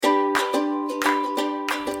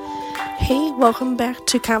Hey, welcome back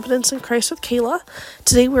to Confidence in Christ with Kayla.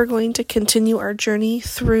 Today we're going to continue our journey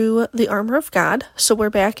through the armor of God. So we're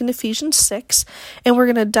back in Ephesians 6, and we're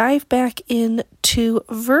going to dive back into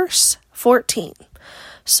verse 14.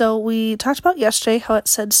 So we talked about yesterday how it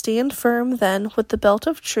said, "Stand firm then with the belt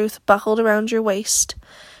of truth buckled around your waist."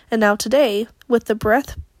 And now today, with the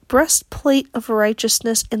breastplate of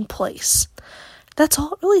righteousness in place. That's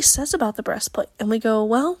all it really says about the breastplate. And we go,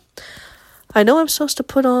 well, I know I'm supposed to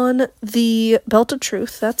put on the belt of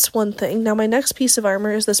truth. That's one thing. Now my next piece of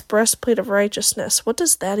armor is this breastplate of righteousness. What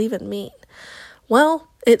does that even mean? Well,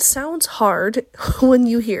 it sounds hard when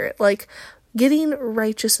you hear it. Like, getting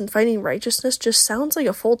righteous and finding righteousness just sounds like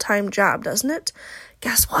a full-time job, doesn't it?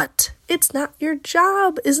 Guess what? It's not your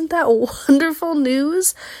job. Isn't that wonderful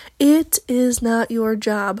news? It is not your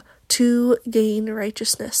job to gain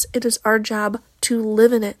righteousness. It is our job to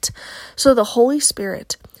live in it. So the Holy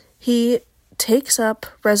Spirit, He takes up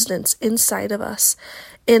residence inside of us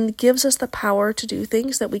and gives us the power to do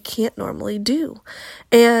things that we can't normally do.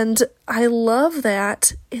 And I love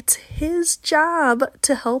that it's His job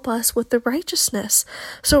to help us with the righteousness.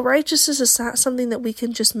 So righteousness is not something that we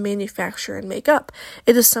can just manufacture and make up.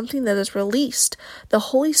 It is something that is released. The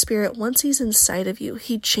Holy Spirit, once He's inside of you,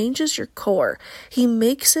 He changes your core. He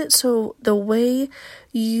makes it so the way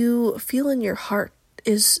you feel in your heart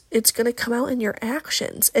it's going to come out in your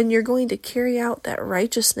actions, and you're going to carry out that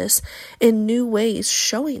righteousness in new ways,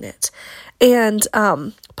 showing it. And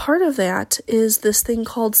part of that is this thing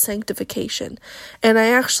called sanctification. And I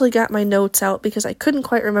actually got my notes out because I couldn't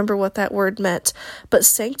quite remember what that word meant. But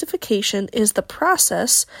sanctification is the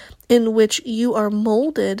process in which you are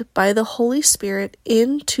molded by the Holy Spirit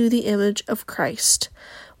into the image of Christ.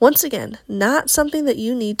 Once again, not something that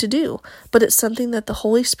you need to do, but it's something that the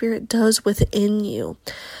Holy Spirit does within you.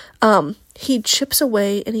 He chips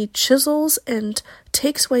away and He chisels and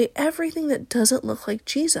takes away everything that doesn't look like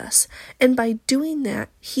Jesus. And by doing that,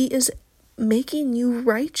 He is making you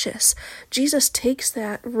righteous. Jesus takes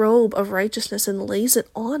that robe of righteousness and lays it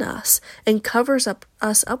on us and covers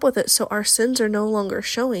us up with it, so our sins are no longer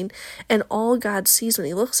showing, and all God sees when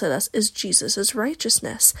He looks at us is Jesus'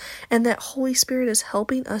 righteousness. And that Holy Spirit is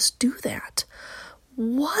helping us do that.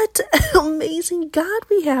 What an amazing God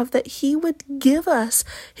we have, that He would give us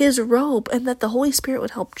His robe and that the Holy Spirit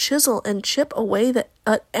would help chisel and chip away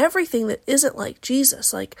everything that isn't like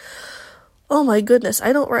Jesus. Like, oh my goodness,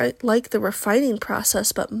 I don't like the refining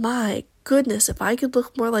process, but my goodness, if I could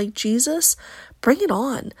look more like Jesus, bring it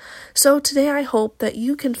on. So today I hope that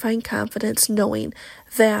you can find confidence knowing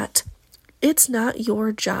that it's not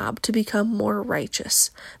your job to become more righteous.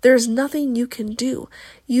 There's nothing you can do.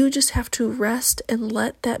 You just have to rest and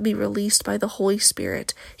let that be released by the Holy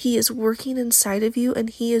Spirit. He is working inside of you, and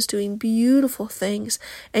He is doing beautiful things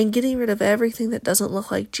and getting rid of everything that doesn't look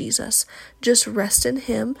like Jesus. Just rest in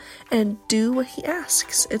Him and do what He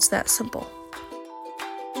asks. It's that simple.